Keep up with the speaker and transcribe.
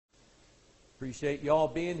Appreciate y'all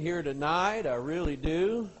being here tonight. I really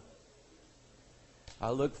do.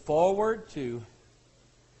 I look forward to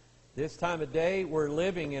this time of day. We're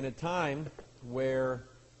living in a time where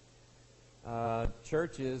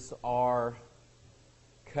churches are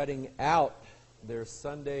cutting out their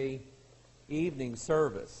Sunday evening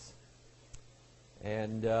service.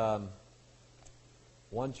 And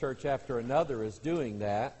one church after another is doing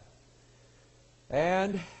that.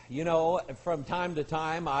 And, you know, from time to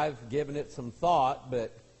time I've given it some thought,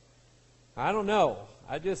 but I don't know.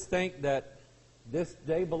 I just think that this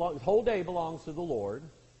whole day belongs to the Lord.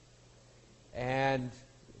 And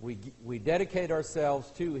we dedicate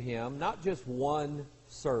ourselves to Him, not just one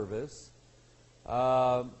service,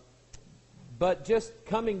 but just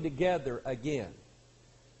coming together again,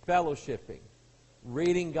 fellowshipping,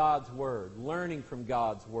 reading God's Word, learning from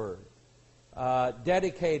God's Word,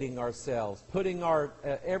 dedicating ourselves, putting our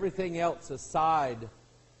everything else aside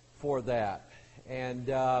for that. And,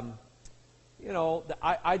 you know,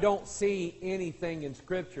 I don't see anything in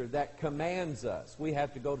Scripture that commands us. We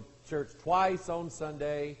have to go to church twice on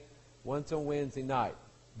Sunday, once on Wednesday night.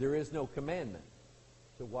 There is no commandment.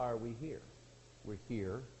 So why are we here? We're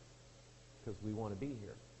here because we want to be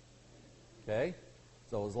here. Okay?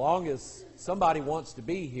 So as long as somebody wants to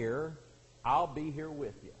be here, I'll be here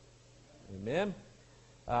with you. Amen?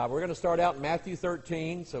 We're going to start out in Matthew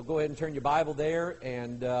 13, so go ahead and turn your Bible there,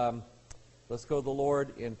 and let's go to the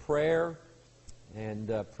Lord in prayer, and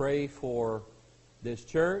pray for this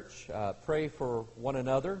church, pray for one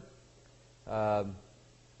another.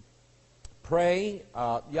 Pray,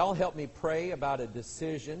 y'all help me pray about a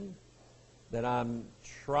decision that I'm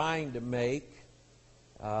trying to make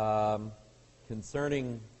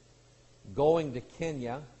concerning going to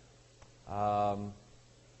Kenya.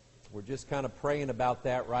 We're just kind of praying about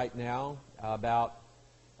that right now, about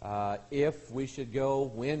if we should go,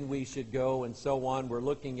 when we should go, and so on. We're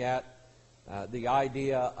looking at the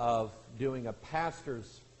idea of doing a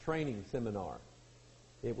pastor's training seminar.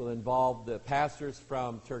 It will involve the pastors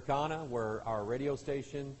from Turkana, where our radio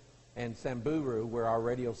station, and Samburu, where our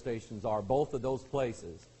radio stations are, both of those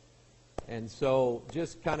places. And so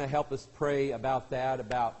just kind of help us pray about that,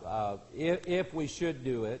 about if we should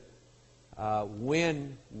do it,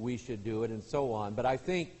 when we should do it, and so on. But I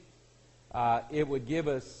think it would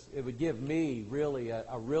give me really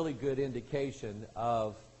a really good indication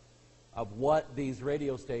of what these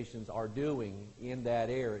radio stations are doing in that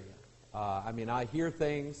area. I mean, I hear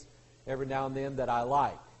things every now and then that I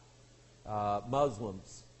like.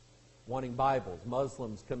 Muslims wanting Bibles,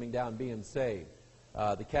 Muslims coming down being saved,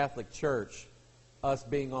 the Catholic Church, us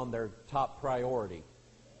being on their top priority.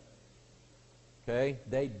 Okay?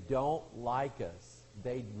 They don't like us.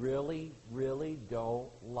 They really, really don't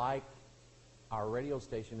like our radio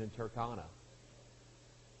station in Turkana.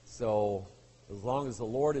 So, as long as the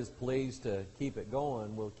Lord is pleased to keep it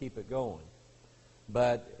going, we'll keep it going.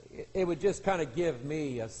 But it would just kind of give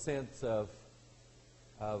me a sense of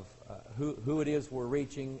who it is we're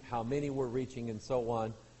reaching, how many we're reaching, and so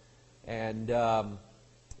on. And,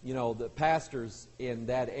 you know, the pastors in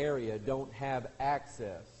that area don't have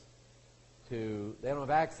access to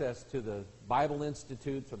the Bible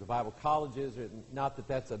institutes or the Bible colleges. Not that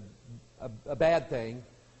that's a bad thing,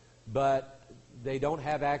 but they don't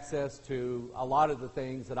have access to a lot of the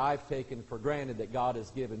things that I've taken for granted that God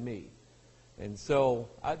has given me. And so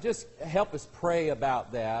just help us pray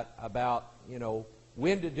about that, about, you know,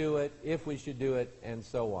 when to do it, if we should do it, and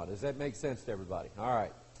so on. Does that make sense to everybody? All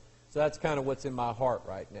right. So that's kind of what's in my heart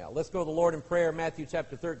right now. Let's go to the Lord in prayer, Matthew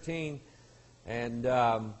chapter 13. And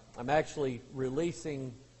I'm actually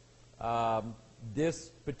releasing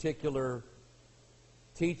this particular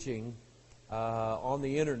teaching on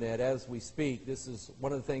the internet as we speak. This is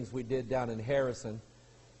one of the things we did down in Harrison.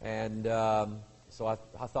 And so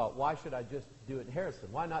I thought, why should I just do it in Harrison?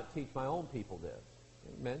 Why not teach my own people this?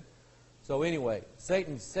 Amen? So anyway,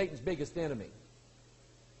 Satan's biggest enemy.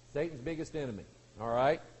 Satan's biggest enemy. All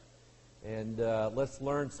right? And let's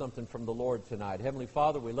learn something from the Lord tonight. Heavenly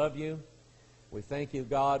Father, we love you. We thank you,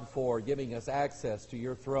 God, for giving us access to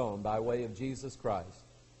your throne by way of Jesus Christ.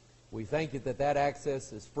 We thank you that that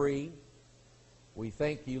access is free. We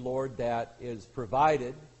thank you, Lord, that is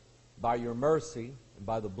provided by your mercy and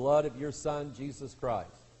by the blood of your Son, Jesus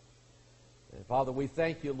Christ. And Father, we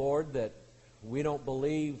thank you, Lord, that we don't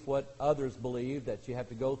believe what others believe, that you have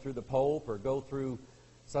to go through the Pope or go through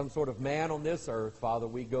some sort of man on this earth. Father,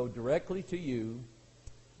 we go directly to you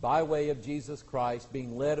by way of Jesus Christ,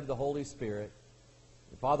 being led of the Holy Spirit.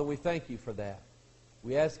 And Father, we thank you for that.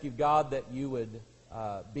 We ask you, God, that you would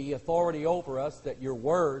be authority over us, that your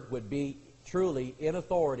word would be truly in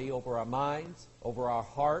authority over our minds, over our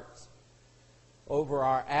hearts. over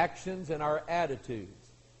our actions and our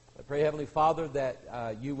attitudes. I pray, Heavenly Father,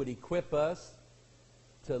 that you would equip us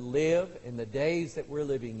to live in the days that we're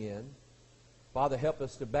living in. Father, help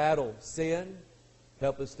us to battle sin.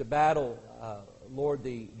 Help us to battle, Lord,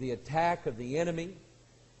 the attack of the enemy.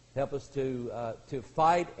 Help us to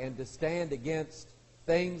fight and to stand against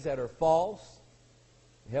things that are false.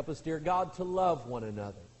 Help us, dear God, to love one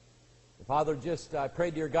another. Father, I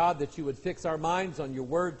pray, dear God, that you would fix our minds on your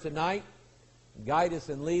word tonight. Guide us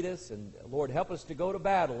and lead us. And, Lord, help us to go to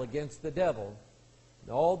battle against the devil.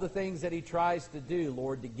 And all the things that he tries to do,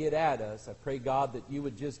 Lord, to get at us. I pray, God, that you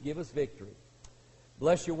would just give us victory.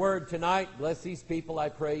 Bless your word tonight. Bless these people, I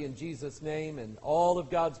pray, in Jesus' name. And all of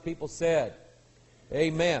God's people said,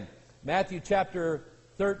 amen. Matthew chapter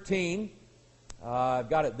 13. I've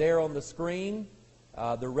got it there on the screen.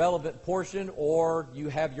 The relevant portion, or you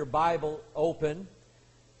have your Bible open.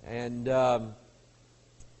 And I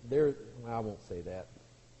won't say that.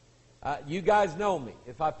 You guys know me.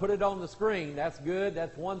 If I put it on the screen, that's good.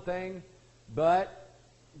 That's one thing. But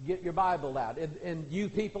get your Bible out. And you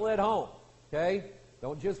people at home, okay?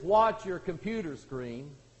 Don't just watch your computer screen.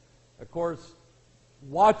 Of course,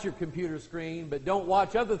 watch your computer screen, but don't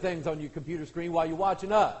watch other things on your computer screen while you're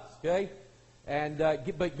watching us, okay? And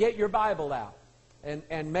but get your Bible out and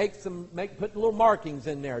put little markings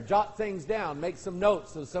in there, jot things down, make some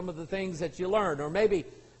notes of some of the things that you learned, or maybe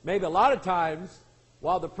a lot of times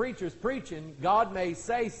while the preacher's preaching, God may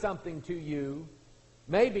say something to you,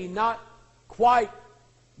 maybe not quite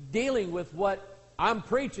dealing with what I'm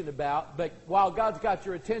preaching about, but while God's got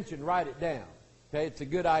your attention, write it down. Okay, it's a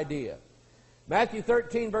good idea. Matthew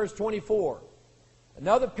 13, verse 24.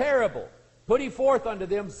 Another parable put he forth unto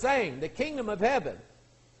them, saying, the kingdom of heaven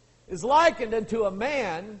is likened unto a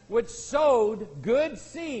man which sowed good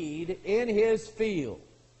seed in his field.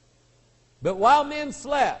 But while men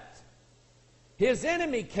slept, his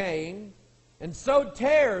enemy came and sowed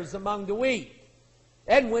tares among the wheat,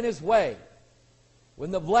 and went his way.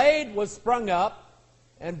 When the blade was sprung up,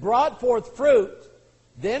 and brought forth fruit,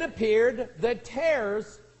 then appeared the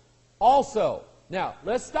tares also. Now,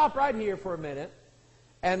 let's stop right here for a minute,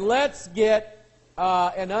 and let's get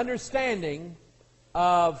an understanding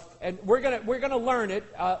of, and we're gonna learn it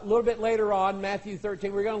a little bit later on, Matthew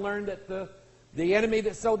 13. We're going to learn that the enemy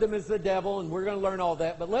that sowed them is the devil, and we're going to learn all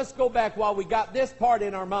that. But let's go back while we got this part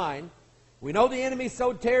in our mind. We know the enemy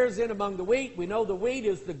sowed tares in among the wheat. We know the wheat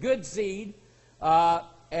is the good seed.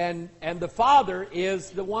 And the Father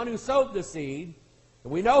is the one who sowed the seed.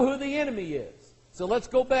 And we know who the enemy is. So let's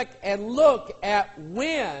go back and look at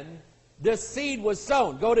when the seed was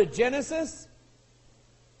sown. Go to Genesis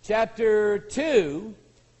chapter 2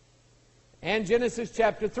 and Genesis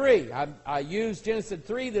chapter 3. I used Genesis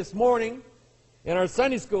 3 this morning in our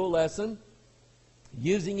Sunday school lesson,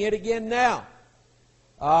 using it again now.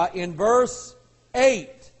 In verse 8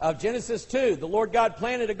 of Genesis 2, the Lord God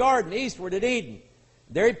planted a garden eastward at Eden.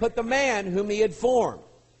 There he put the man whom he had formed.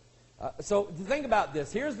 So think about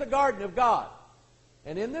this. Here's the garden of God.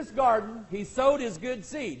 And in this garden, he sowed his good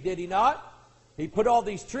seed, did he not? He put all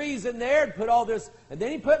these trees in there, and put all this, and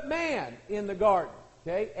then he put man in the garden.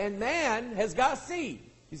 Okay? And man has got seed.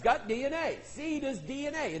 He's got DNA. Seed is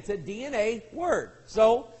DNA. It's a DNA word.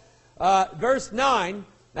 So, verse 9,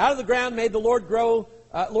 out of the ground made the Lord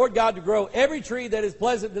God to grow every tree that is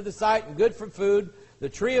pleasant to the sight and good for food, the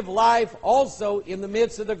tree of life also in the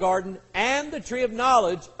midst of the garden, and the tree of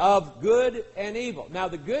knowledge of good and evil. Now,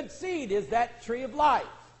 the good seed is that tree of life.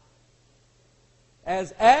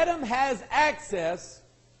 As Adam has access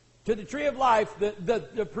to the tree of life,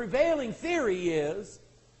 the prevailing theory is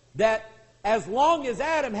that as long as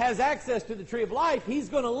Adam has access to the tree of life, he's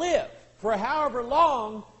going to live for however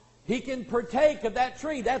long he can partake of that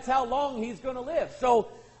tree. That's how long he's going to live. So,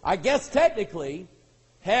 I guess technically,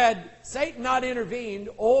 had Satan not intervened,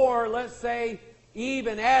 or let's say Eve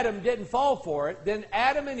and Adam didn't fall for it, then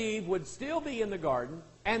Adam and Eve would still be in the garden,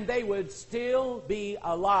 and they would still be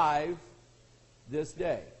alive this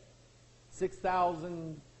day.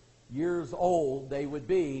 6,000 years old they would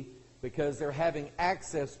be, because they're having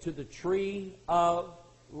access to the tree of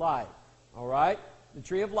life. All right? The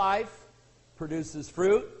tree of life produces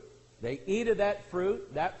fruit. They eat of that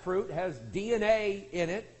fruit. That fruit has DNA in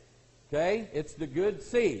it. Okay? It's the good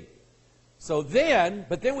seed. So then,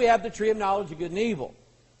 but then we have the tree of knowledge of good and evil.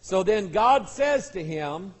 So then God says to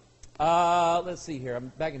him, let's see here, I'm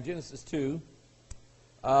back in Genesis 2.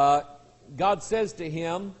 God says to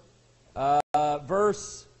him,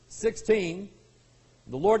 verse 16,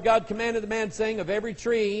 the Lord God commanded the man, saying, of every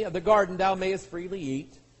tree of the garden thou mayest freely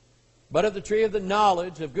eat, but of the tree of the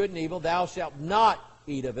knowledge of good and evil thou shalt not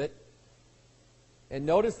eat of it. And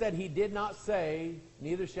notice that he did not say,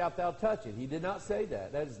 neither shalt thou touch it. He did not say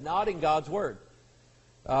that. That is not in God's Word.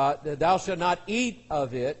 Thou shalt not eat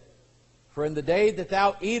of it, for in the day that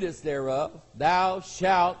thou eatest thereof, thou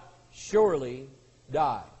shalt surely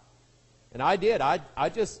die. And I did. I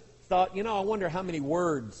just thought, I wonder how many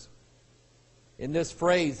words in this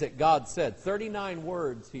phrase that God said. 39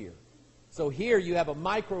 words here. So here you have a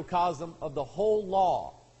microcosm of the whole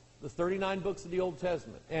law, the 39 books of the Old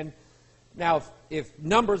Testament. And now, if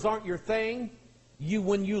numbers aren't your thing,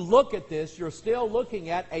 when you look at this, you're still looking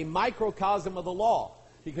at a microcosm of the law.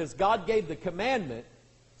 Because God gave the commandment,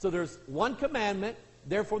 so there's one commandment,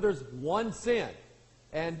 therefore there's one sin.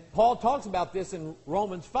 And Paul talks about this in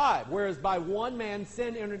Romans 5. Whereas by one man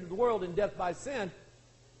sin entered into the world, and death by sin,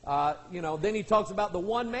 then he talks about the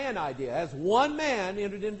one man idea. As one man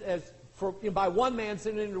entered in, by one man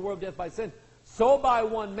sin entered into the world, death by sin, so by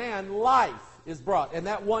one man life is brought. And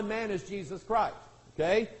that one man is Jesus Christ.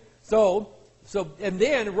 Okay? So and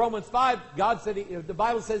then in Romans 5, God said, the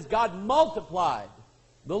Bible says God multiplied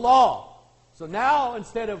the law. So now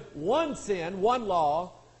instead of one sin, one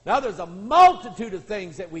law, now there's a multitude of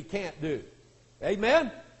things that we can't do.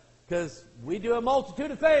 Amen? Because we do a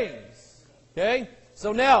multitude of things. Okay?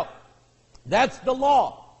 So now, that's the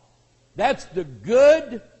law. That's the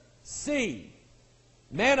good seed.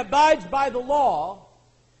 Man abides by the law.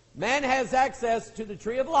 Man has access to the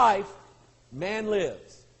tree of life. Man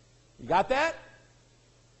lives. You got that?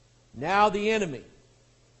 Now the enemy.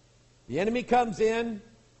 The enemy comes in.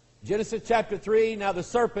 Genesis chapter 3, now the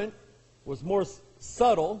serpent was more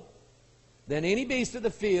subtle than any beast of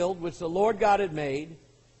the field which the Lord God had made.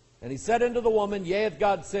 And he said unto the woman, Yea, hath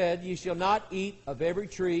God said, Ye shall not eat of every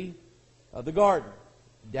tree of the garden.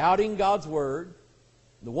 Doubting God's word.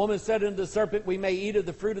 The woman said unto the serpent, We may eat of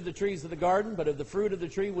the fruit of the trees of the garden, but of the fruit of the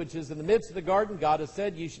tree which is in the midst of the garden, God has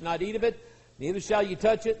said, Ye shall not eat of it, neither shall ye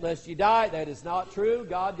touch it, lest ye die. That is not true.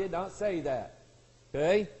 God did not say that.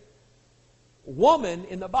 Okay? Woman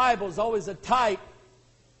in the Bible is always a type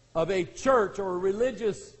of a church or a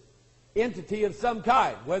religious entity of some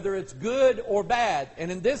kind, whether it's good or bad.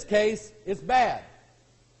 And in this case, it's bad.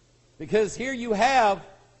 Because here you have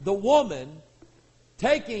the woman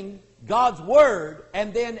taking God's Word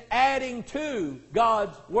and then adding to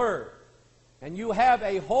God's Word. And you have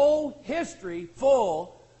a whole history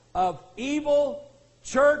full of evil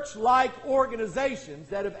church-like organizations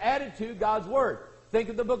that have added to God's Word. Think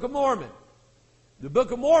of the Book of Mormon. The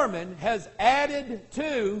Book of Mormon has added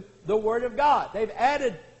to the Word of God. They've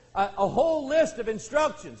added a whole list of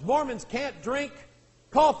instructions. Mormons can't drink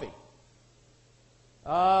coffee.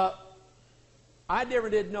 I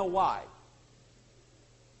never did know why.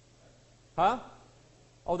 Huh?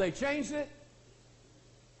 Oh, they changed it?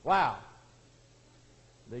 Wow.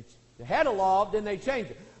 They had a law, then they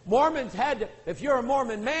changed it. Mormons had to, if you're a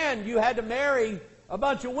Mormon man, you had to marry a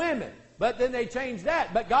bunch of women. But then they changed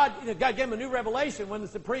that. But God gave them a new revelation when the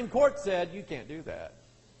Supreme Court said, you can't do that.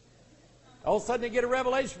 All of a sudden they get a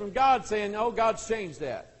revelation from God saying, oh, God's changed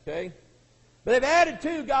that. Okay? But they've added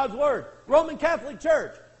to God's Word. Roman Catholic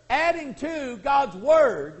Church, adding to God's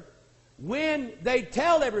Word when they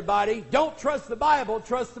tell everybody, don't trust the Bible,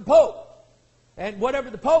 trust the Pope. And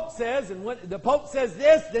whatever the Pope says, and when the Pope says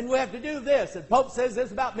this, then we have to do this. And the Pope says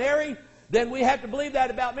this about Mary, then we have to believe that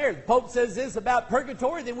about Mary. The Pope says this about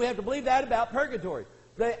purgatory, then we have to believe that about purgatory.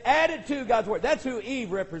 They added to God's Word. That's who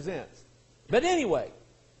Eve represents. But anyway,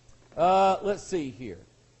 let's see here.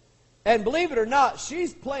 And believe it or not,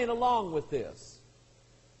 she's playing along with this.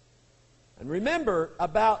 And remember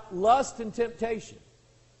about lust and temptation.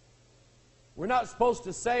 We're not supposed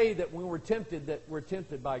to say that when we're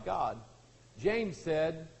tempted by God. James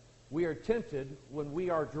said, we are tempted when we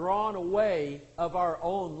are drawn away of our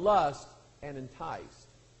own lust and enticed.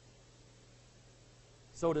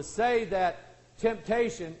 So to say that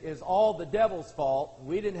temptation is all the devil's fault,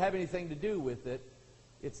 we didn't have anything to do with it,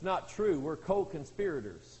 it's not true. We're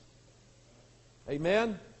co-conspirators.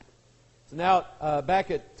 Amen? So now,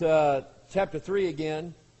 back at chapter 3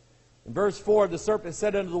 again. In verse 4, the serpent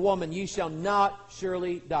said unto the woman, Ye shall not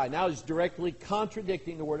surely die. Now he's directly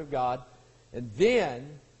contradicting the Word of God. And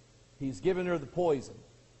then he's given her the poison.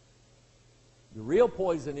 The real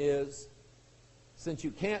poison is, since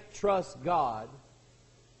you can't trust God,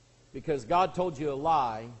 because God told you a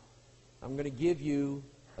lie, I'm going to give you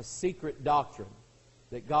a secret doctrine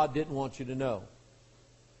that God didn't want you to know.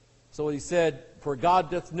 So he said, For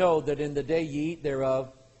God doth know that in the day ye eat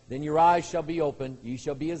thereof, then your eyes shall be opened, ye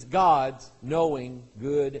shall be as gods, knowing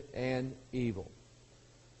good and evil.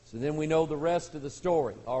 So then we know the rest of the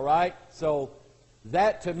story, all right? So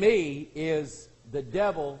that to me is the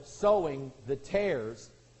devil sowing the tares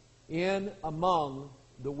in among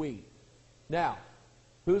the wheat. Now,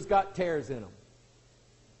 who's got tares in them?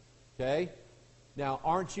 Okay? Now,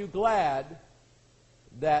 aren't you glad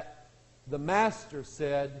that the Master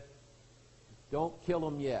said, don't kill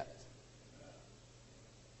them yet?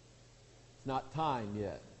 It's not time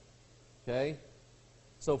yet. Okay?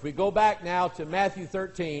 So if we go back now to Matthew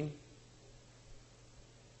 13,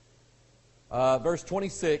 verse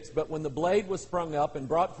 26, but when the blade was sprung up and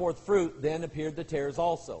brought forth fruit, then appeared the tares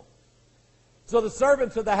also. So the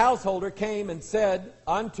servants of the householder came and said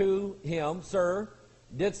unto him, Sir,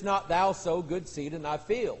 didst not thou sow good seed in thy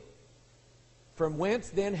field? From whence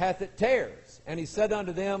then hath it tares? And he said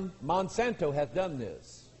unto them, Monsanto hath done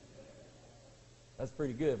this. That's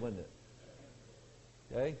pretty good, wasn't it?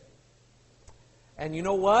 Okay? And you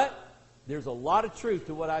know what? There's a lot of truth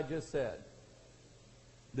to what I just said.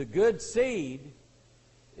 The good seed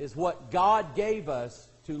is what God gave us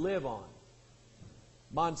to live on.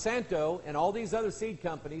 Monsanto and all these other seed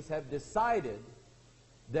companies have decided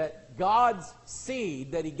that God's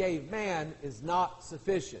seed that He gave man is not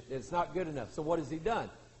sufficient. It's not good enough. So what has He done?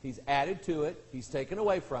 He's added to it. He's taken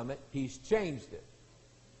away from it. He's changed it.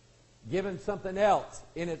 Given something else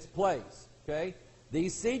in its place. Okay?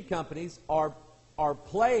 These seed companies are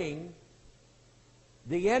playing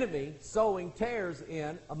the enemy, sowing tares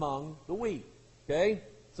in among the wheat. Okay?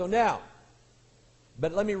 So now,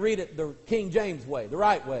 but let me read it the King James way, the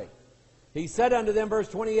right way. He said unto them, verse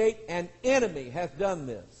 28, An enemy hath done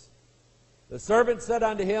this. The servant said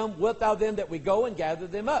unto him, Wilt thou then that we go and gather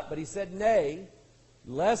them up? But he said, Nay,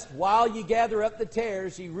 lest while ye gather up the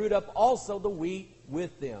tares, ye root up also the wheat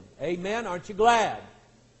with them. Amen? Aren't you glad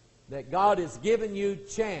that God has given you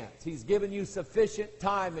chance? He's given you sufficient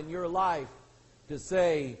time in your life to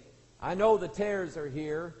say, I know the tares are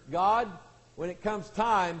here. God, when it comes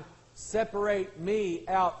time, separate me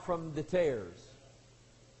out from the tares.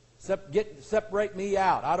 Separate me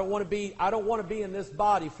out. I don't want to be in this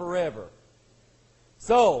body forever.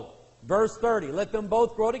 So, verse 30, let them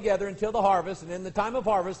both grow together until the harvest, and in the time of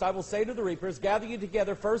harvest I will say to the reapers, gather you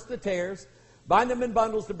together first the tares, bind them in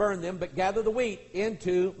bundles to burn them, but gather the wheat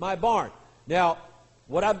into my barn. Now,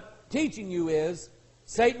 what I'm teaching you is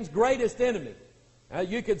Satan's greatest enemy.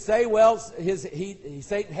 You could say, well,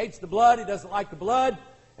 Satan hates the blood, he doesn't like the blood,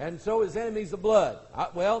 and so his enemy's the blood.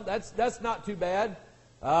 Well, that's not too bad.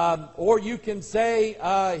 Or you can say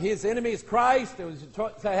his enemy is Christ. It was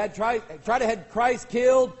try to have Christ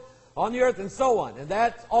killed on the earth and so on. And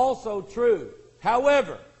that's also true.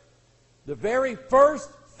 However, the very first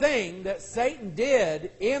thing that Satan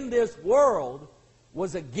did in this world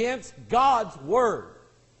was against God's Word.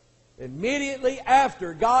 Immediately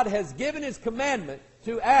after God has given His commandment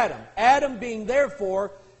to Adam, Adam being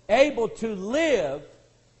therefore able to live,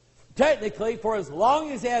 technically, for as long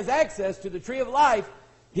as he has access to the tree of life,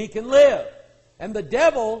 he can live. And the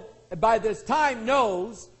devil, by this time,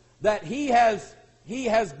 knows that he has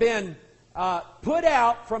been put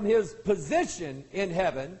out from his position in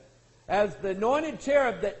heaven as the anointed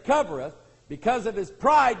cherub that covereth. Because of his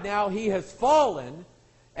pride now, he has fallen.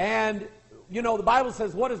 And, you know, the Bible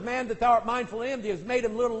says, what is man that thou art mindful of him? Thou hast made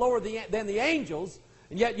him a little lower than the angels,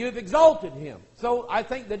 and yet you have exalted him. So I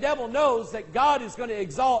think the devil knows that God is going to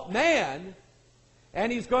exalt man,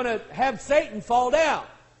 and He's going to have Satan fall down.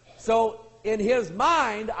 So in his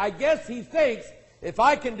mind, I guess he thinks, if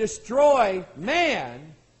I can destroy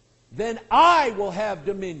man, then I will have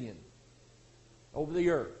dominion over the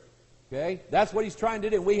earth. Okay? That's what he's trying to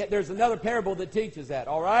do. There's another parable that teaches that.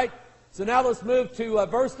 All right? So now let's move to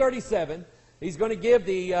verse 37. He's going to give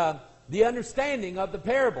the understanding of the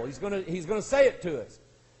parable. He's going to say it to us.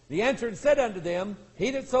 He answered and said unto them,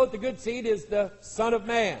 He that soweth the good seed is the Son of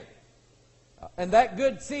Man. And that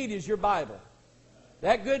good seed is your Bible.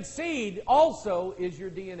 That good seed also is your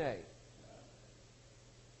DNA.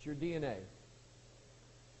 It's your DNA.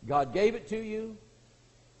 God gave it to you.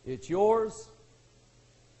 It's yours.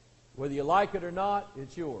 Whether you like it or not,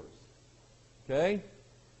 it's yours. Okay?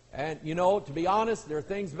 And, you know, to be honest, there are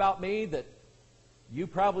things about me that you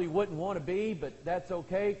probably wouldn't want to be, but that's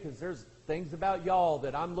okay, because there's things about y'all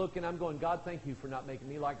that I'm going, God, thank you for not making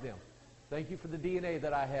me like them. Thank you for the DNA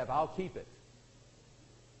that I have. I'll keep it.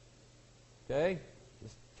 Okay?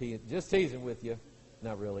 Just teasing with you.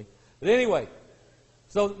 Not really. But anyway,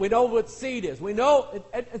 so we know what seed is. We know,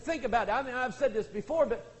 and think about it. I mean, I've said this before,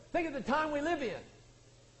 but think of the time we live in.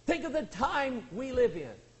 Think of the time we live in.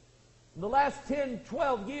 In the last 10,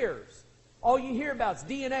 12 years, all you hear about is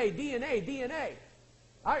DNA, DNA, DNA.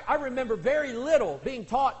 I remember very little being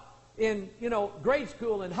taught in, grade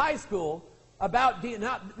school and high school about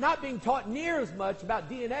DNA, not being taught near as much about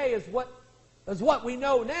DNA as what we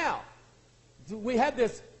know now. We had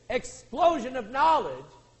this explosion of knowledge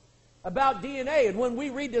about DNA. And when we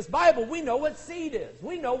read this Bible, we know what seed is.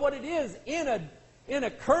 We know what it is in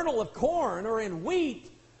a kernel of corn or in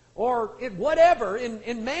wheat or in whatever,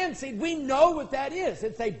 in man seed. We know what that is.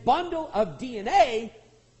 It's a bundle of DNA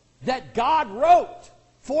that God wrote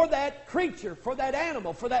for that creature, for that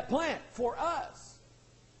animal, for that plant, for us.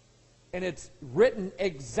 And it's written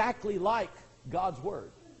exactly like God's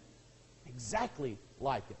Word. Exactly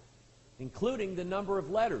like it. Including the number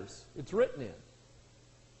of letters it's written in.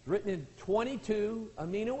 It's written in 22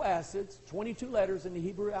 amino acids, 22 letters in the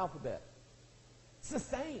Hebrew alphabet. It's the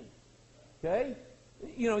same. Okay?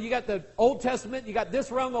 You know, you got the Old Testament, you got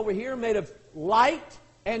this rung over here made of light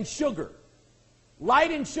and sugar.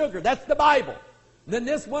 Light and sugar, that's the Bible. Then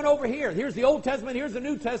this one over here, here's the Old Testament, here's the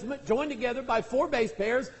New Testament, joined together by 4 base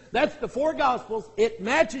pairs. That's the 4 Gospels. It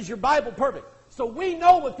matches your Bible perfect. So we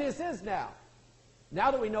know what this is now.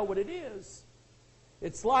 Now that we know what it is,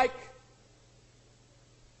 it's like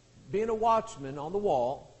being a watchman on the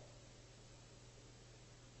wall,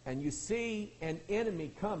 and you see an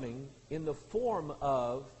enemy coming in the form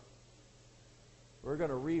of, we're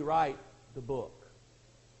going to rewrite the book.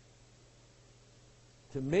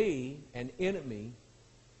 To me, an enemy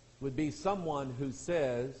would be someone who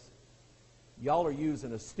says, y'all are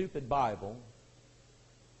using a stupid Bible.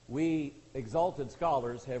 We, exalted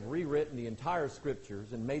scholars, have rewritten the entire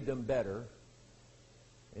Scriptures and made them better.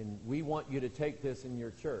 And we want you to take this in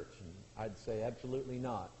your church. And I'd say, absolutely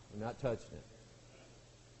not. We're not touching it.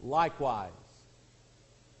 Likewise,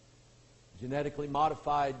 genetically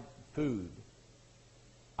modified food.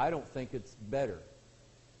 I don't think it's better.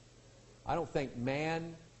 I don't think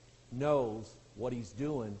man knows what he's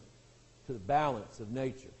doing to the balance of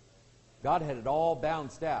nature. God had it all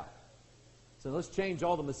balanced out. So let's change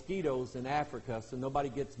all the mosquitoes in Africa so nobody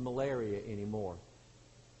gets malaria anymore.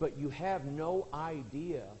 But you have no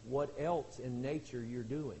idea what else in nature you're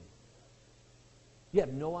doing. You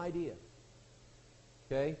have no idea.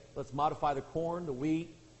 Okay? Let's modify the corn, the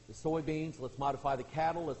wheat, the soybeans. Let's modify the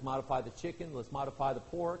cattle. Let's modify the chicken. Let's modify the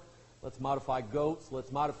pork. Let's modify goats.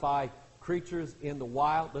 Let's modify creatures in the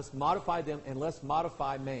wild. Let's modify them, and let's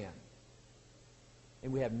modify man.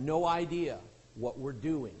 And we have no idea what we're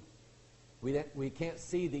doing. We can't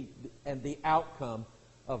see the outcome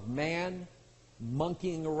of man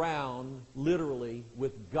monkeying around literally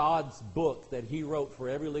with God's book that he wrote for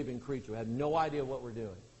every living creature. We have no idea what we're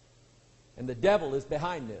doing. And the devil is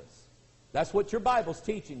behind this. That's what your Bible's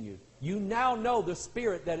teaching you. You now know the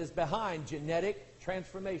spirit that is behind genetic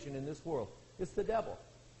transformation in this world. It's the devil.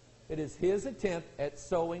 It is his attempt at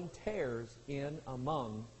sowing tares in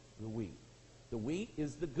among the wheat. The wheat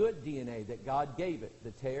is the good DNA that God gave it.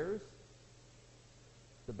 The tares,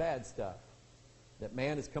 the bad stuff that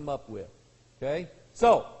man has come up with. Okay?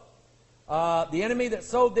 So, the enemy that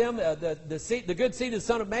sowed them, the good seed is the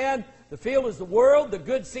Son of Man. The field is the world. The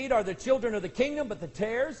good seed are the children of the kingdom, but the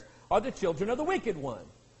tares are the children of the wicked one.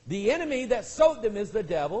 The enemy that sowed them is the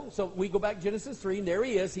devil. So we go back to Genesis 3, and there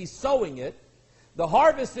he is. He's sowing it. The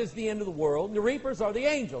harvest is the end of the world, and the reapers are the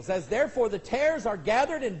angels. As therefore the tares are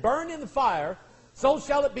gathered and burned in the fire, so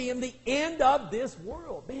shall it be in the end of this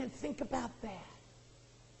world. Man, think about that.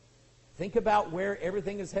 Think about where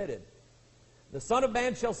everything is headed. The Son of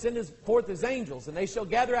Man shall send forth his angels, and they shall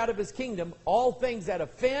gather out of his kingdom all things that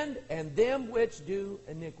offend and them which do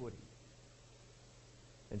iniquity,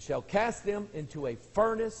 and shall cast them into a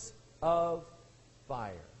furnace of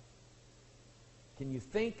fire. Can you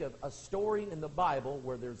think of a story in the Bible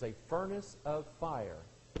where there's a furnace of fire?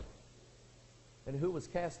 And who was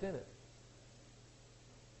cast in it?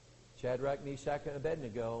 Shadrach, Meshach, and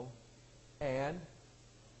Abednego, and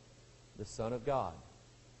the Son of God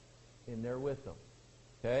in there with them.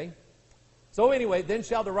 Okay? So anyway, then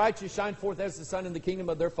shall the righteous shine forth as the sun in the kingdom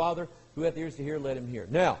of their Father. Who hath ears to hear, let him hear.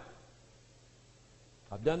 Now,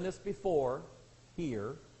 I've done this before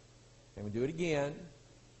here, and we do it again.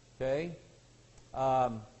 Okay?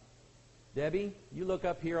 Debbie, you look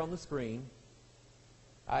up here on the screen.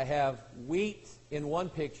 I have wheat in one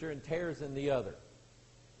picture and tares in the other.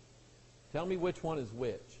 Tell me which one is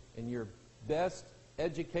which. In your best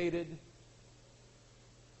educated,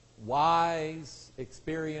 wise,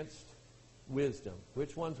 experienced wisdom.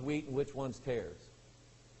 Which one's wheat and which one's tares?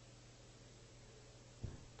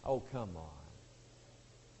 Oh, come on.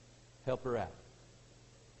 Help her out.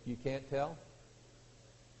 You can't tell?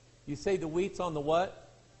 You say the wheat's on the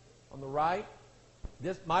what? On the right?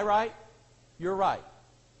 This, my right? Your right.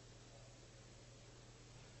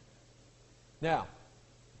 Now,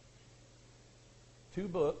 2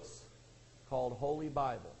 books called Holy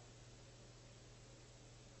Bible.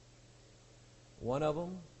 One of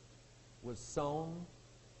them was sown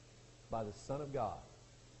by the Son of God.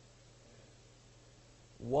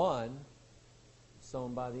 One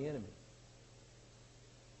sown by the enemy.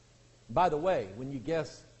 By the way, when you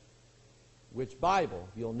guess which Bible,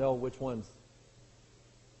 you'll know which one's.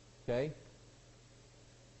 Okay?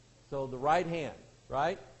 So the right hand,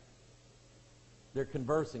 right? They're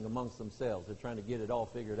conversing amongst themselves. They're trying to get it all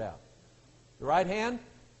figured out. The right hand?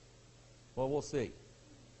 Well, we'll see.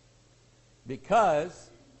 Because,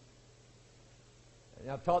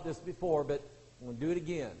 and I've taught this before, but I'm going to do it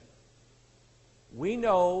again. We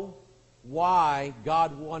know why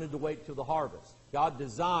God wanted to wait till the harvest. God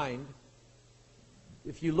designed,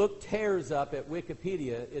 if you look tares up at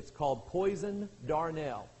Wikipedia, it's called poison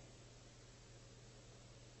darnel.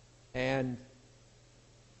 And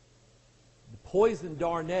the poison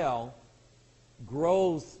darnel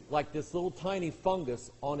grows like this little tiny fungus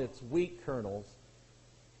on its wheat kernels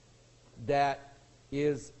that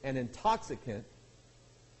is an intoxicant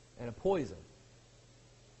and a poison.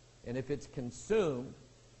 And if it's consumed,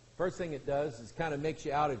 first thing it does is kind of makes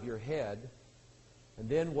you out of your head. And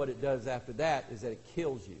then what it does after that is that it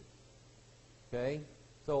kills you. Okay?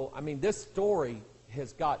 So, I mean, this story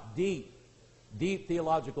has got deep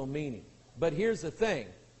theological meaning. But here's the thing.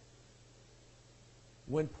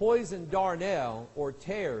 When poison darnel or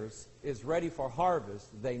tares is ready for harvest,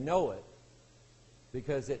 they know it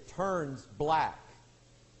because it turns black.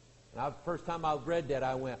 And first time I read that,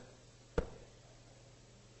 I went,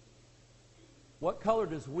 what color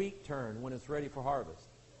does wheat turn when it's ready for harvest?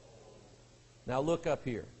 Now look up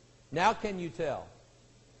here. Now can you tell?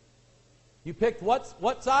 You picked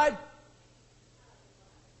what side?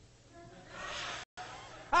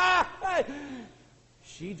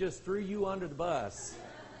 She just threw you under the bus.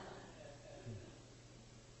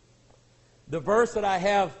 The verse that I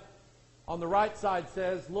have on the right side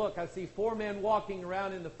says, look, I see 4 men walking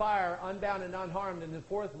around in the fire, unbound and unharmed, and the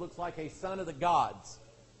fourth looks like a son of the gods.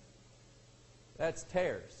 That's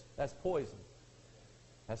tares. That's poison.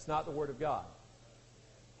 That's not the Word of God.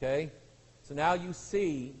 Okay? So now you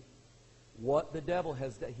see what the devil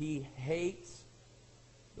has done. He hates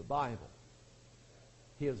the Bible.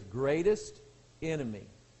 His greatest enemy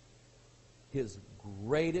is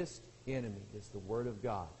the Word of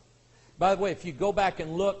God. By the way, if you go back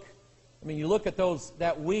and look, I mean, you look at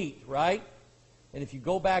that wheat, right? And if you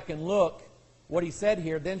go back and look, what he said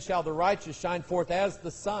here, then shall the righteous shine forth as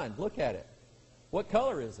the sun. Look at it. What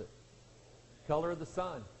color is it? Color of the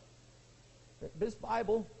sun. This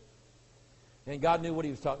Bible. And God knew what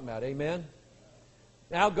he was talking about. Amen?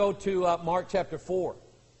 Now go to Mark chapter 4.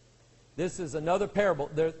 This is another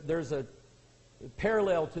parable. There's a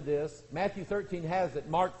parallel to this. Matthew 13 has it.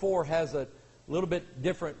 Mark 4 has a little bit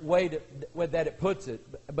different way that it puts it.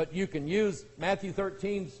 But you can use Matthew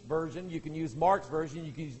 13's version. You can use Mark's version.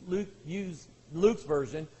 You can use Luke's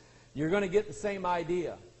version. You're going to get the same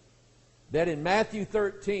idea. That in Matthew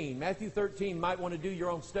 13 might want to do your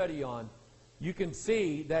own study on. You can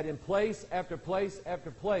see that in place after place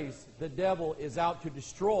after place, the devil is out to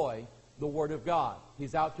destroy the Word of God.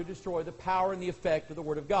 He's out to destroy the power and the effect of the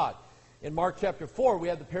Word of God. In Mark chapter 4, we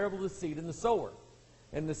have the parable of the seed and the sower.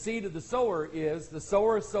 And the seed of the sower is, the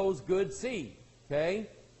sower sows good seed. Okay?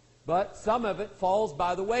 But some of it falls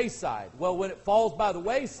by the wayside. Well, when it falls by the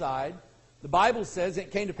wayside, the Bible says,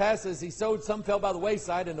 it came to pass as he sowed, some fell by the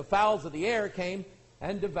wayside, and the fowls of the air came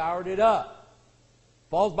and devoured it up.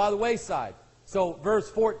 Falls by the wayside. So verse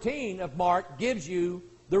 14 of Mark gives you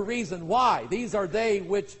the reason why. These are they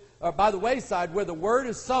which are by the wayside where the word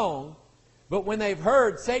is sown, but when they've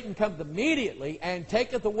heard, Satan comes immediately and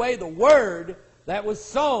taketh away the word that was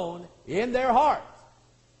sown in their hearts.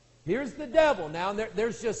 Here's the devil. Now,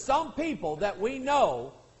 there's just some people that we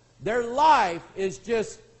know, their life is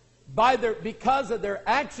just because of their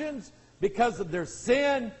actions, because of their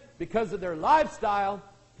sin, because of their lifestyle,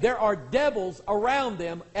 there are devils around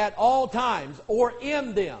them at all times or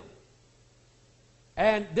in them.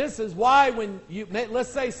 And this is why when let's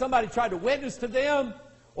say somebody tried to witness to them,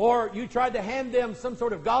 or you tried to hand them some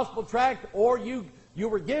sort of gospel tract, or you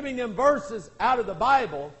were giving them verses out of the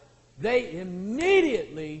Bible, they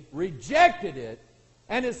immediately rejected it.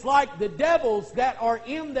 And it's like the devils that are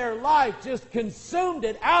in their life just consumed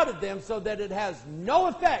it out of them so that it has no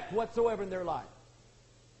effect whatsoever in their life.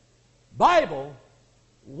 Bible,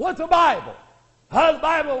 what's a Bible? The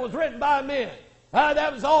Bible was written by men.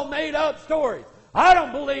 That was all made up stories. I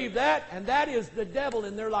don't believe that. And that is the devil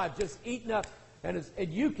in their life just eating up. And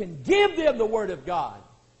you can give them the Word of God.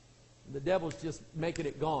 The devil's just making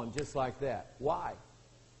it gone just like that. Why?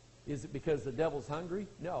 Is it because the devil's hungry?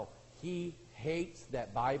 No. He hates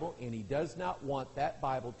that Bible, and he does not want that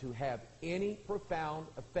Bible to have any profound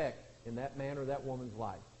effect in that man or that woman's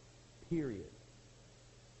life. period.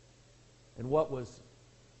 And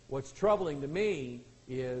what's troubling to me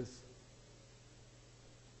is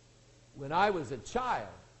when I was a child,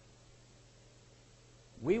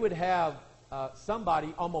 we would have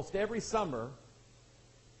somebody almost every summer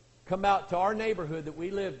come out to our neighborhood that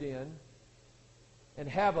we lived in and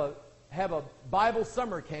have a Bible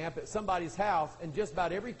summer camp at somebody's house, and just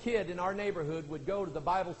about every kid in our neighborhood would go to the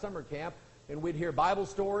Bible summer camp, and we'd hear Bible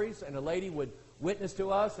stories, and a lady would witness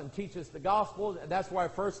to us and teach us the gospel. And that's where I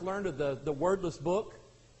first learned of the wordless book,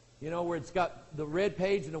 where it's got the red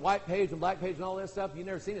page and the white page and black page and all that stuff. You've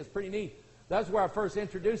never seen it. It's pretty neat. That's where I first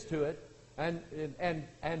introduced to it,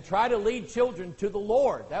 and try to lead children to the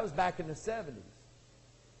Lord. That was back in the 70s.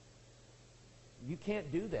 You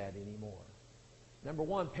can't do that anymore. Number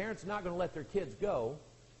one, parents are not going to let their kids go.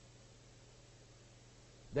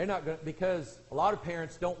 They're not going to, because a lot of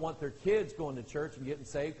parents don't want their kids going to church and getting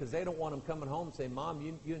saved because they don't want them coming home and saying, Mom,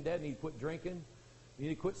 you and Dad need to quit drinking. You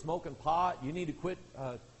need to quit smoking pot. You need to quit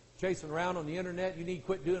chasing around on the internet. You need to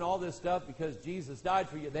quit doing all this stuff because Jesus died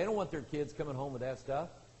for you. They don't want their kids coming home with that stuff.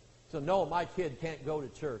 So, no, my kid can't go to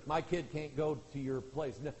church. My kid can't go to your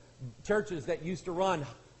place. No, churches that used to run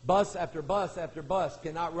bus after bus after bus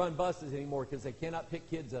cannot run buses anymore because they cannot pick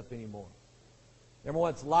kids up anymore. Number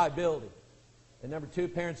one, it's liability. And number two,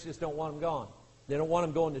 parents just don't want them gone. They don't want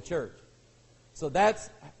them going to church. So that's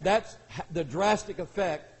the drastic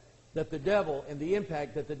effect that the devil and the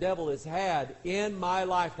impact that the devil has had in my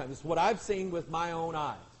lifetime. This is what I've seen with my own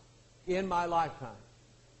eyes in my lifetime.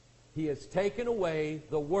 He has taken away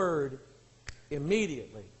the Word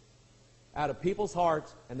immediately out of people's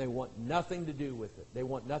hearts, and they want nothing to do with it. They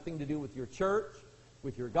want nothing to do with your church,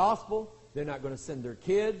 with your gospel. They're not going to send their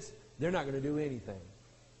kids. They're not going to do anything.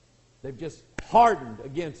 They've just hardened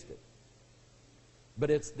against it. But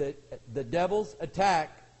it's the devil's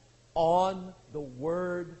attack on the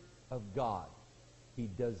Word of God. He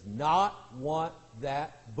does not want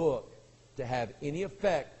that book to have any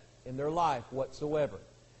effect in their life whatsoever.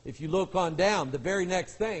 If you look on down, the very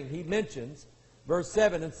next thing he mentions, verse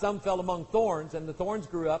 7, and some fell among thorns, and the thorns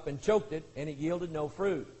grew up and choked it, and it yielded no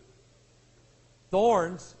fruit.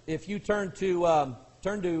 Thorns, if you turn to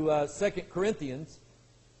 2 Corinthians,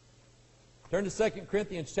 turn to 2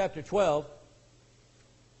 Corinthians chapter 12,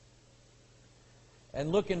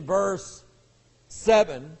 and look in verse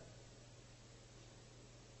 7.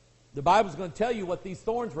 The Bible's going to tell you what these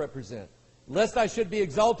thorns represent. Lest I should be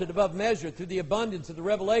exalted above measure through the abundance of the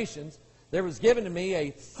revelations, there was given to me a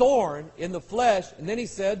thorn in the flesh. And then he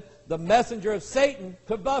said, the messenger of Satan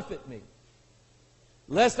to buffet me.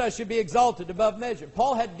 Lest I should be exalted above measure.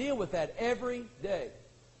 Paul had to deal with that every day.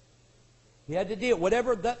 He had to deal,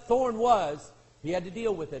 whatever that thorn was, he had to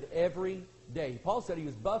deal with it every day. Paul said he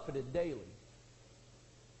was buffeted daily.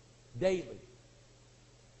 Daily.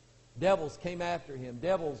 Devils came after him.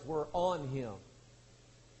 Devils were on him.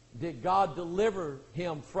 Did God deliver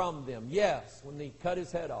him from them? Yes, when he cut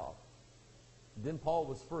his head off. Then Paul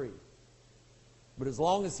was free. But as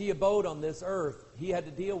long as he abode on this earth, he had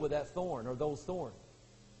to deal with that thorn or those thorns.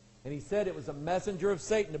 And he said it was a messenger of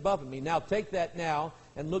Satan to buffet me. Now take that now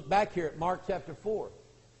and look back here at Mark chapter 4.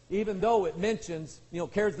 Even though it mentions,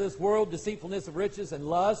 cares of this world, deceitfulness of riches, and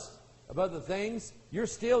lust of other things, you're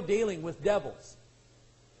still dealing with devils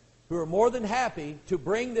who are more than happy to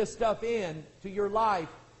bring this stuff in to your life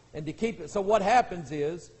and to keep it. So what happens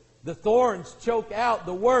is the thorns choke out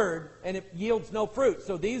the Word, and it yields no fruit.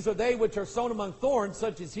 So these are they which are sown among thorns,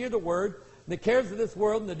 such as hear the Word, the cares of this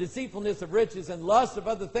world, and the deceitfulness of riches, and lust of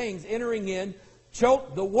other things, entering in,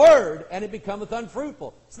 choke the Word, and it becometh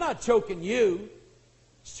unfruitful. It's not choking you.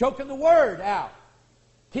 It's choking the Word out.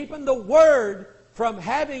 Keeping the Word from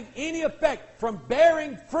having any effect, from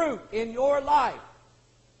bearing fruit in your life.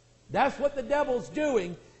 That's what the devil's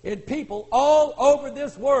doing in people all over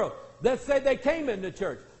this world. Let's say they came into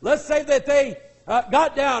church. Let's say that they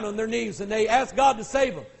got down on their knees and they asked God to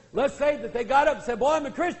save them. Let's say that they got up and said, "Boy, I'm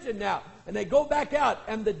a Christian now." And they go back out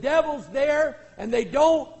and the devil's there and they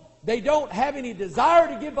don't have any desire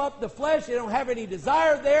to give up the flesh. They don't have any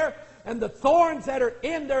desire there. And the thorns that are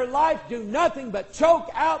in their life do nothing but choke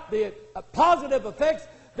out the positive effects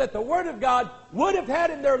that the Word of God would have had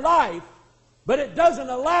in their life. But it doesn't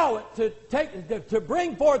allow it to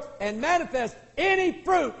bring forth and manifest any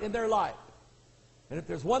fruit in their life. And if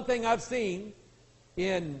there's one thing I've seen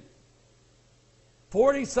in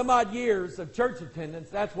 40 some odd years of church attendance,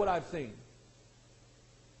 that's what I've seen.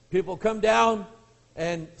 People come down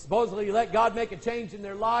and supposedly let God make a change in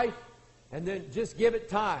their life and then just give it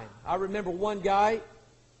time. I remember one guy,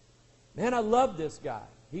 man, I love this guy.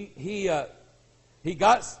 He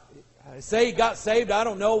got saved. I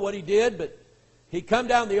don't know what he did, but he come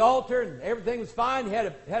down the altar and everything was fine. He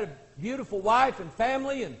had a beautiful wife and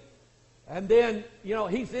family, and then, you know,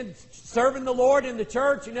 he's in serving the Lord in the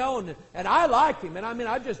church, you know, and I liked him. And I mean,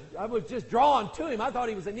 I was just drawn to him. I thought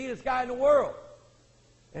he was the neatest guy in the world.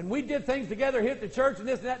 And we did things together here at the church and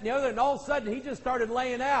this and that and the other, and all of a sudden he just started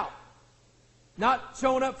laying out, not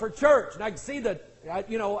showing up for church. And I could see that,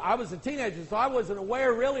 you know, I was a teenager, so I wasn't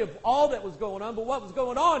aware really of all that was going on. But what was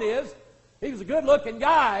going on is, he was a good-looking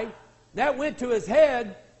guy. That went to his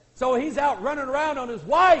head, so he's out running around on his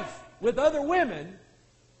wife with other women,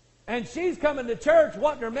 and she's coming to church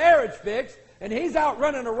wanting her marriage fixed, and he's out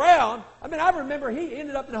running around. I mean, I remember he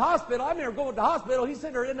ended up in the hospital. I remember going to the hospital. He's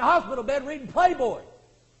sitting there in the hospital bed reading Playboy.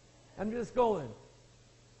 I'm just going,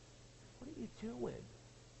 what are you doing?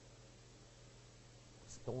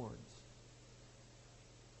 It's thorns.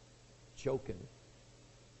 Choking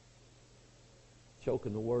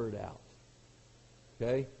the word out.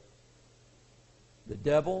 Okay? The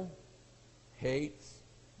devil hates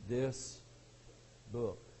this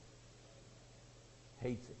book.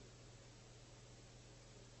 Hates it.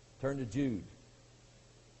 Turn to Jude.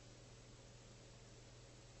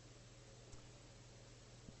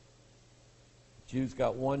 Jude's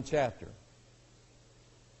got one chapter.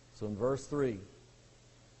 So in verse 3,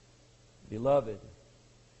 Beloved,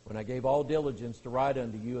 when I gave all diligence to write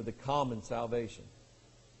unto you of the common salvation,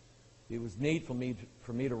 it was needful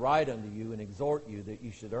for me to write unto you and exhort you that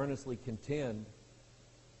you should earnestly contend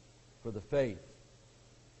for the faith.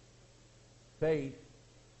 Faith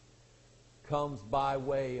comes by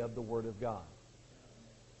way of the Word of God.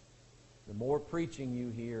 The more preaching you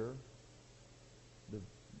hear,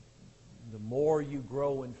 the more you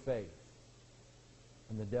grow in faith.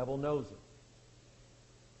 And the devil knows it.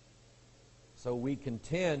 So we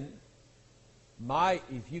contend.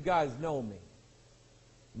 If you guys know me,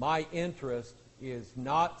 my interest is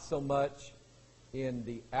not so much in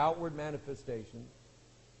the outward manifestation,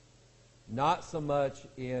 not so much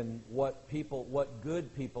in what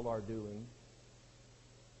good people are doing.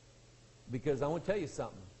 Because I want to tell you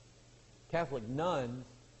something. Catholic nuns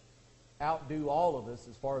outdo all of us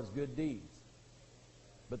as far as good deeds.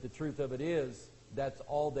 But the truth of it is, that's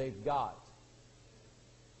all they've got.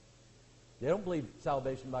 They don't believe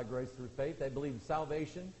salvation by grace through faith. They believe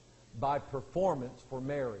salvation by performance for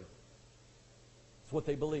Mary. That's what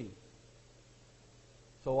they believe.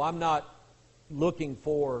 So I'm not looking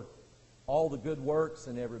for all the good works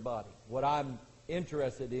in everybody. What I'm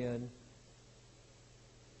interested in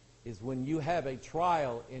is when you have a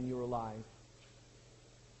trial in your life,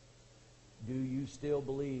 do you still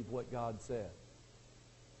believe what God said?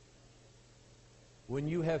 When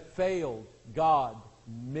you have failed God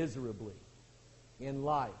miserably in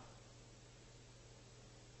life,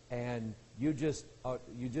 and you just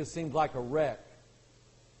seem like a wreck,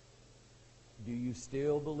 do you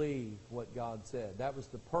still believe what God said? That was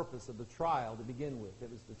the purpose of the trial to begin with.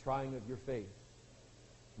 It was the trying of your faith.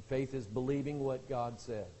 And faith is believing what God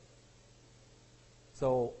said.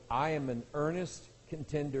 So I am an earnest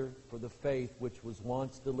contender for the faith which was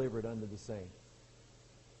once delivered unto the saints.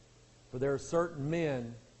 For there are certain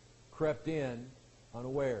men crept in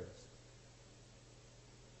unawares.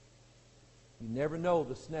 You never know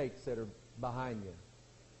the snakes that are behind you,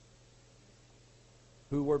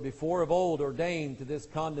 who were before of old ordained to this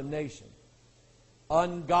condemnation,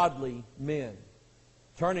 ungodly men,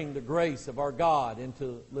 turning the grace of our God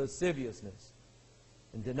into lasciviousness,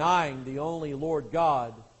 and denying the only Lord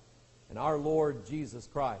God and our Lord Jesus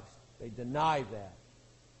Christ. They deny that.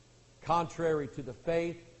 Contrary to the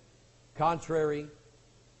faith, contrary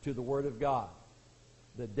to the Word of God.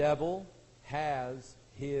 The devil has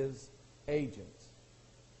his agents,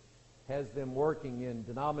 has them working in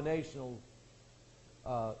denominational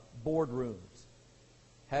boardrooms,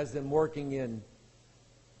 has them working in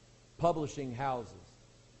publishing houses,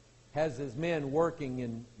 has his men working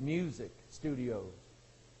in music studios,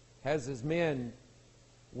 has his men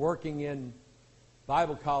working in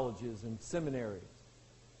Bible colleges and seminaries.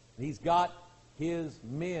 He's got his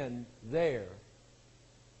men there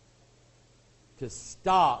to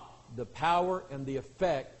stop the power and the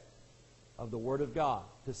effect of the Word of God,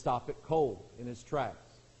 to stop it cold in its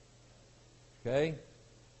tracks. Okay?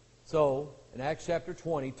 So, in Acts chapter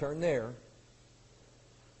 20, turn there.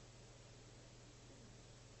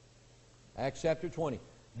 Acts chapter 20.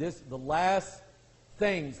 The last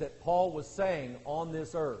things that Paul was saying on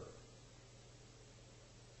this earth.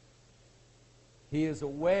 He is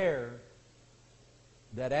aware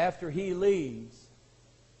that after he leaves,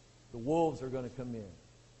 the wolves are going to come in.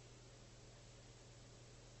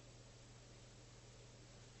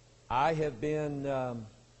 I have been,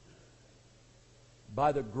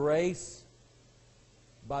 by the grace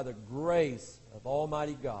by the grace of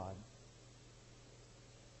Almighty God,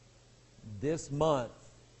 this month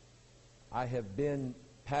I have been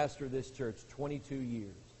pastor of this church 22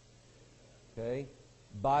 years. Okay?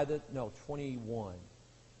 21.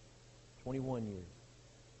 21 years.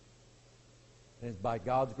 And it's by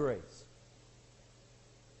God's grace.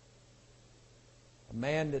 A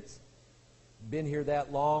man that's been here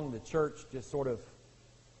that long, the church just sort of,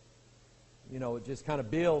 it just kind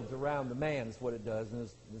of builds around the man is what it does. And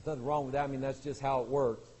there's nothing wrong with that. I mean, that's just how it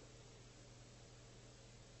works.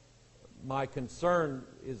 My concern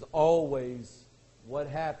is always what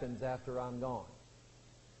happens after I'm gone.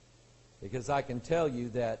 Because I can tell you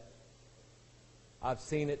that I've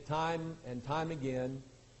seen it time and time again.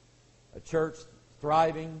 A church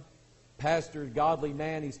thriving, pastor, godly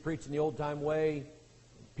man, he's preaching the old-time way.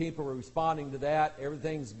 People are responding to that.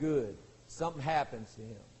 Everything's good. Something happens to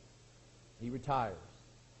him. He retires.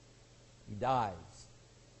 He dies.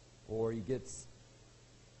 Or he gets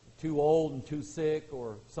too old and too sick,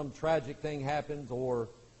 or some tragic thing happens, or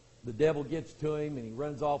the devil gets to him and he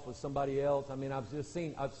runs off with somebody else. I mean, I've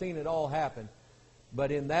seen it all happen.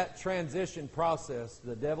 But in that transition process,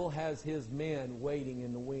 the devil has his men waiting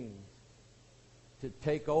in the wings to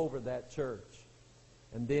take over that church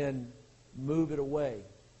and then move it away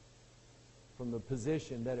from the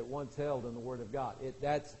position that it once held in the Word of God.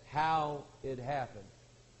 That's how it happened.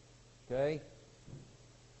 Okay?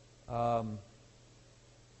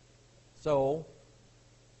 So,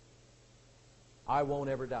 I won't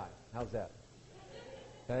ever die. How's that?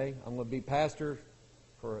 Okay? I'm going to be pastor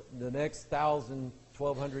for the next 1,000,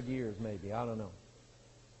 1,200 years maybe. I don't know.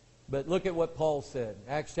 But look at what Paul said.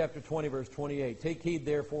 Acts chapter 20, verse 28. Take heed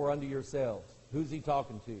therefore unto yourselves. Who's he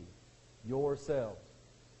talking to? Yourselves.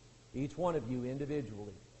 Each one of you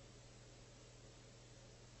individually.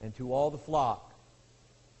 And to all the flock,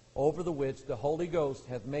 over the which the Holy Ghost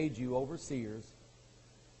hath made you overseers,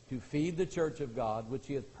 to feed the church of God, which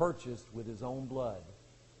he hath purchased with his own blood.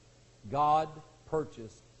 God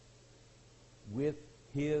purchased with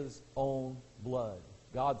his own blood.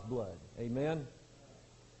 God's blood. Amen?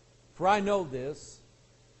 For I know this,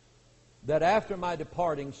 that after my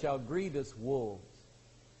departing shall grievous wolves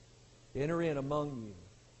enter in among you,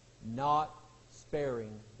 not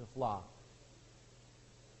sparing the flock.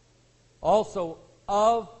 Also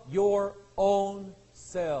of your own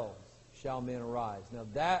selves shall men arise. Now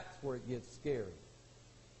that's where it gets scary.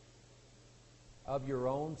 Of your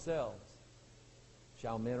own selves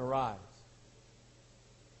shall men arise.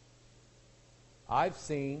 I've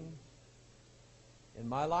seen in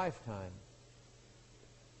my lifetime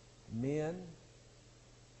men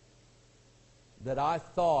that I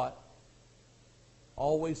thought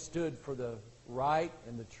always stood for the right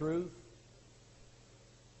and the truth.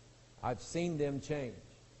 I've seen them change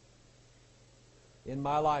in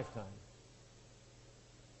my lifetime.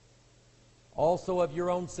 Also of your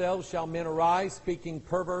own selves shall men arise, speaking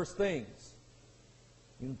perverse things.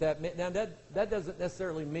 Now that doesn't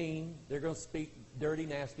necessarily mean they're going to speak dirty,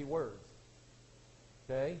 nasty words.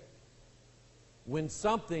 Okay? When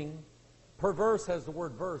something perverse has the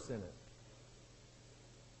word verse in it.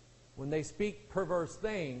 When they speak perverse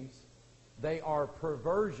things, they are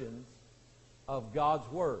perversions of God's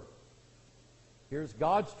Word. Here's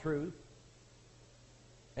God's truth,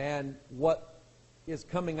 and what is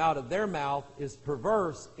coming out of their mouth is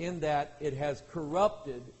perverse in that it has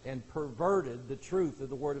corrupted and perverted the truth of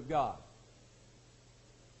the Word of God.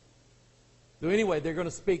 So anyway, they're going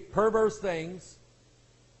to speak perverse things,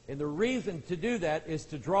 and the reason to do that is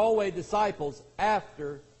to draw away disciples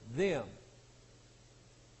after them.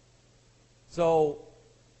 So,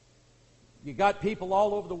 you got people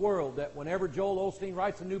all over the world that whenever Joel Osteen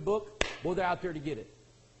writes a new book, well, they're out there to get it.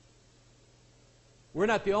 We're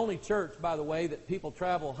not the only church, by the way, that people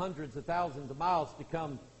travel hundreds of thousands of miles to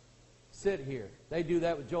come sit here. They do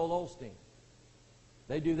that with Joel Osteen.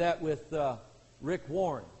 They do that with Rick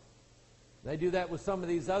Warren. They do that with some of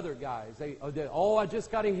these other guys. I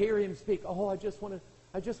just got to hear him speak. Oh, I just want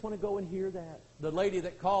to go and hear that. The lady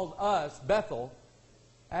that called us, Bethel,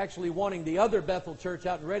 actually wanting the other Bethel church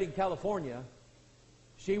out in Redding, California,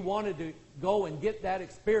 she wanted to go and get that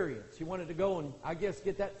experience. She wanted to go and, I guess,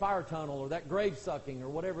 get that fire tunnel or that grave sucking or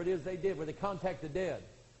whatever it is they did where they contact the dead.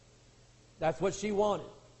 That's what she wanted.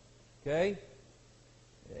 Okay?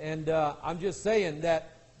 And I'm just saying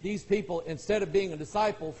that these people, instead of being a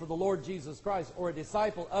disciple for the Lord Jesus Christ or a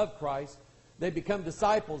disciple of Christ, they become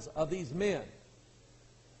disciples of these men,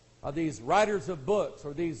 of these writers of books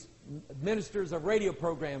or these ministers of radio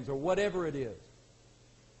programs or whatever it is.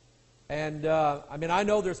 And I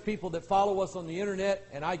know there's people that follow us on the internet,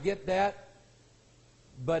 and I get that.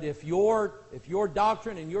 But if your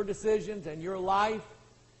doctrine and your decisions and your life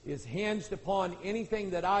is hinged upon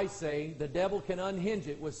anything that I say, the devil can unhinge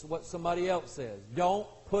it with what somebody else says. Don't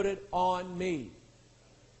put it on me.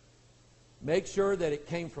 Make sure that it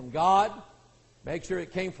came from God. Make sure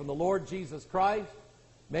it came from the Lord Jesus Christ.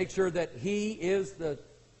 Make sure that He is the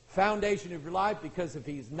foundation of your life, because if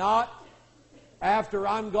He's not, after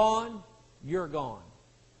I'm gone, you're gone.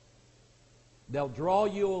 They'll draw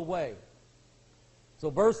you away. So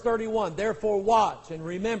verse 31, therefore watch and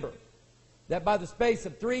remember that by the space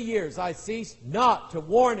of 3 years I ceased not to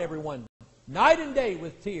warn everyone, night and day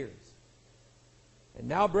with tears. And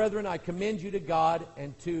now, brethren, I commend you to God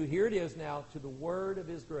and to, here it is now, to the word of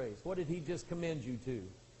His grace. What did He just commend you to?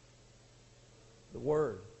 The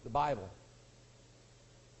Word, the Bible.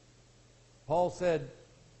 Paul said,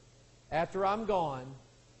 after I'm gone,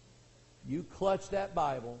 you clutch that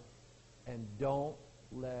Bible and don't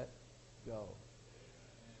let go.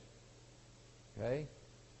 Okay?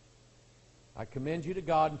 I commend you to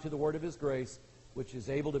God and to the word of His grace, which is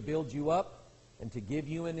able to build you up and to give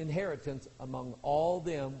you an inheritance among all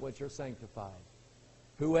them which are sanctified.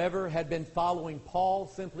 Whoever had been following Paul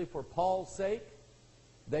simply for Paul's sake,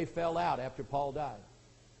 they fell out after Paul died.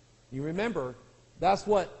 You remember, that's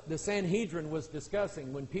what the Sanhedrin was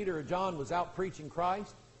discussing when Peter or John was out preaching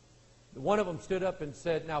Christ. One of them stood up and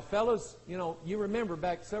said, now fellas, you remember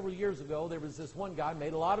back several years ago, there was this one guy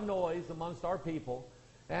made a lot of noise amongst our people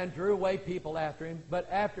and drew away people after him. But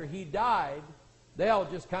after he died, they all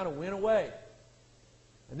just kind of went away.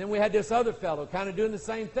 And then we had this other fellow kind of doing the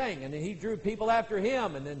same thing. And then he drew people after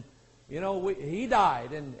him. And then, he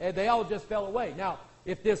died. And they all just fell away. Now,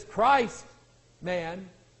 if this Christ man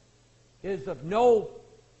is of no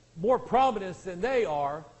more prominence than they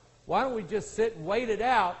are, why don't we just sit and wait it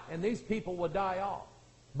out and these people will die off?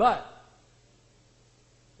 But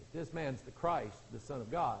if this man's the Christ, the Son of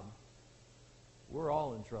God, we're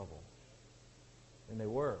all in trouble. And they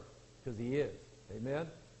were, because He is. Amen?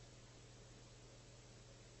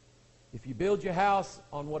 If you build your house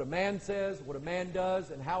on what a man says, what a man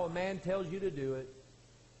does, and how a man tells you to do it,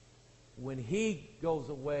 when he goes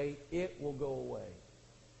away, it will go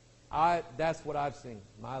away. That's what I've seen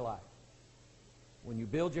in my life. When you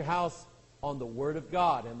build your house on the Word of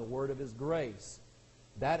God and the Word of His grace,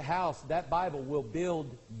 that house, that Bible will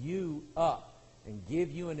build you up and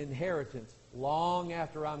give you an inheritance long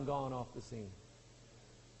after I'm gone off the scene.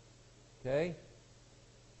 Okay?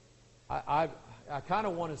 I kind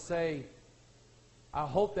of want to say, I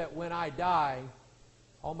hope that when I die,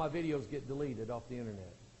 all my videos get deleted off the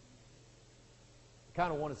internet. I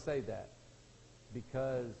kind of want to say that.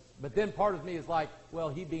 But then part of me is like, well,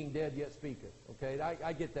 He being dead yet speaketh. Okay,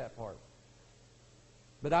 I get that part.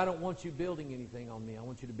 But I don't want you building anything on me. I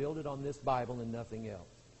want you to build it on this Bible and nothing else.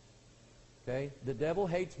 Okay? The devil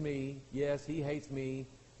hates me. Yes, he hates me.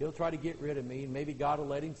 He'll try to get rid of me. Maybe God will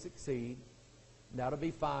let him succeed. That'll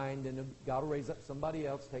be fine. Then God will raise up somebody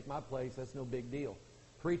else, take my place. That's no big deal.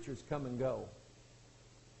 Preachers come and go.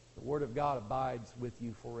 The Word of God abides with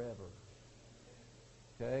you forever.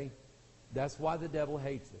 Okay? That's why the devil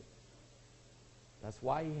hates it. That's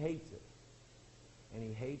why he hates it. And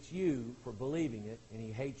he hates you for believing it, and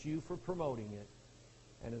he hates you for promoting it.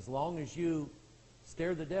 And as long as you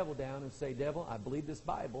stare the devil down and say, devil, I believe this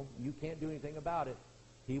Bible, you can't do anything about it,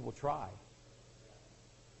 he will try.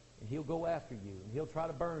 And he'll go after you, and he'll try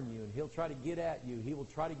to burn you, and he'll try to get at you. He will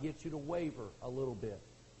try to get you to waver a little bit.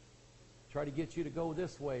 Try to get you to go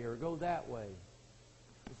this way or go that way.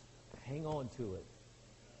 Just hang on to it.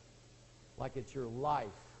 Like it's your life.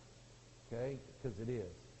 Okay? Because it is.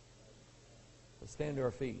 Let's stand to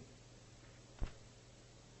our feet.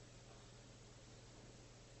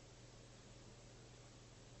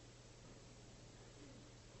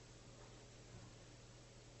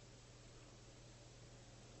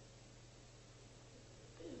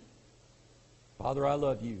 Father, I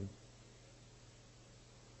love you.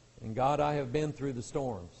 And God, I have been through the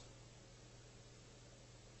storms.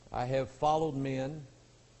 I have followed men,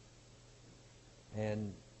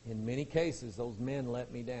 and in many cases, those men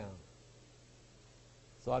let me down.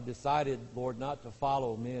 So I've decided, Lord, not to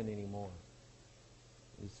follow men anymore.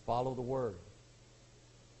 Just follow the Word.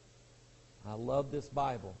 I love this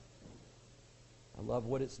Bible. I love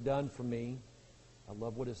what it's done for me. I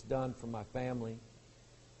love what it's done for my family.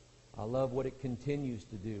 I love what it continues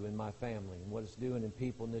to do in my family and what it's doing in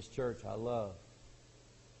people in this church I love.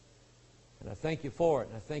 And I thank you for it.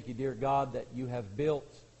 And I thank you, dear God, that you have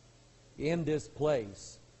built in this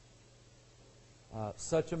place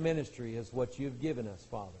such a ministry as what you've given us,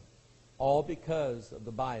 Father. All because of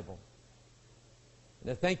the Bible.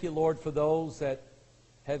 And I thank you, Lord, for those that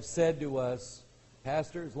have said to us,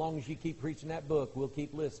 Pastor, as long as you keep preaching that book, we'll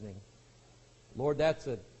keep listening. Lord, that's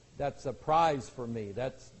a prize for me.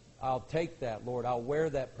 I'll take that, Lord. I'll wear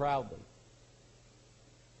that proudly.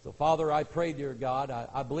 So, Father, I pray, dear God,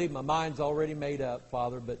 I believe my mind's already made up,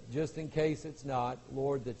 Father, but just in case it's not,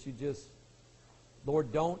 Lord, that you just,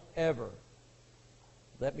 Lord, don't ever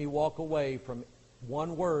let me walk away from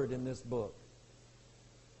one word in this book.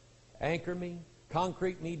 Anchor me,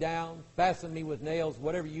 concrete me down, fasten me with nails,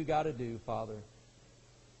 whatever you got to do, Father.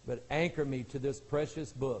 But anchor me to this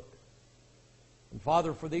precious book. And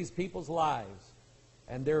Father, for these people's lives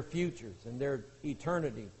and their futures and their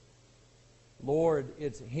eternity, Lord,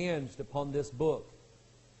 it's hinged upon this book.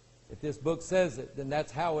 If this book says it, then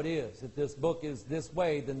that's how it is. If this book is this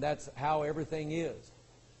way, then that's how everything is.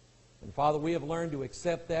 And Father, we have learned to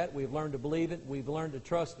accept that. We've learned to believe it. We've learned to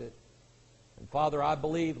trust it. And Father, I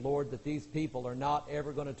believe, Lord, that these people are not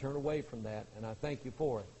ever going to turn away from that. And I thank you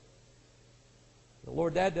for it. But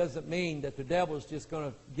Lord, that doesn't mean that the devil is just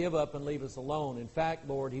going to give up and leave us alone. In fact,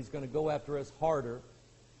 Lord, he's going to go after us harder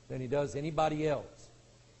than he does anybody else.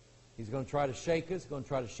 He's going to try to shake us, going to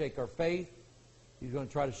try to shake our faith. He's going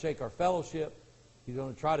to try to shake our fellowship. He's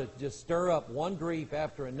going to try to just stir up one grief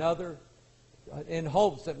after another in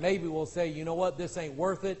hopes that maybe we'll say, you know what, this ain't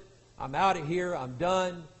worth it. I'm out of here. I'm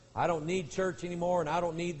done. I don't need church anymore, and I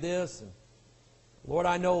don't need this. And Lord,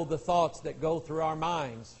 I know the thoughts that go through our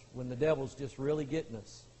minds when the devil's just really getting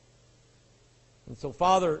us. And so,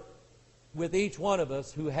 Father, with each one of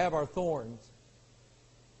us who have our thorns,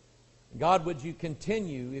 God, would you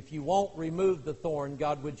continue, if you won't remove the thorn,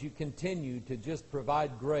 God, would you continue to just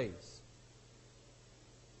provide grace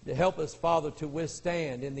to help us, Father, to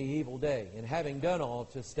withstand in the evil day, and having done all,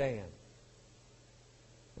 to stand.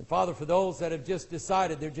 And Father, for those that have just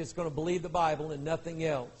decided they're just going to believe the Bible and nothing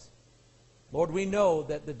else, Lord, we know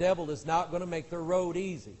that the devil is not going to make their road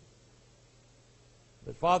easy.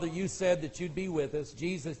 But Father, you said that you'd be with us,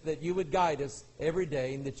 Jesus, that you would guide us every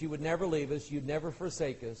day, and that you would never leave us, you'd never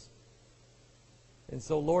forsake us. And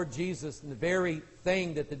so, Lord Jesus, the very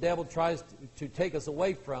thing that the devil tries to take us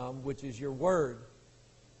away from, which is your word,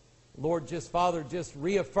 Lord, just, Father, just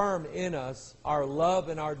reaffirm in us our love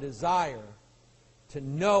and our desire to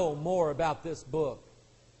know more about this book,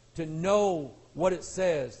 to know what it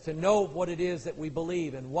says, to know what it is that we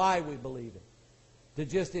believe and why we believe it, to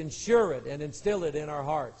just ensure it and instill it in our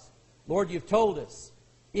hearts. Lord, you've told us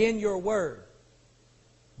in your word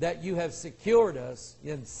that you have secured us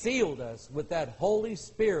and sealed us with that Holy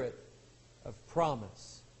Spirit of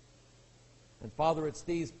promise. And Father, it's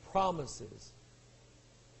these promises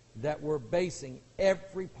that we're basing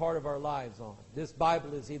every part of our lives on. This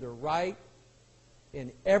Bible is either right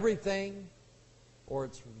in everything or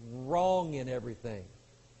it's wrong in everything.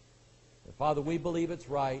 And Father, we believe it's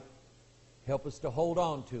right. Help us to hold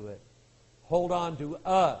on to it. Hold on to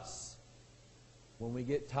us when we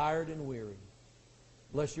get tired and weary.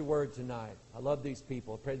 Bless your word tonight. I love these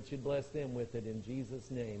people. I pray that you'd bless them with it in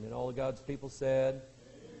Jesus' name. And all of God's people said,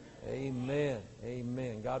 Amen.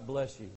 Amen. God bless you.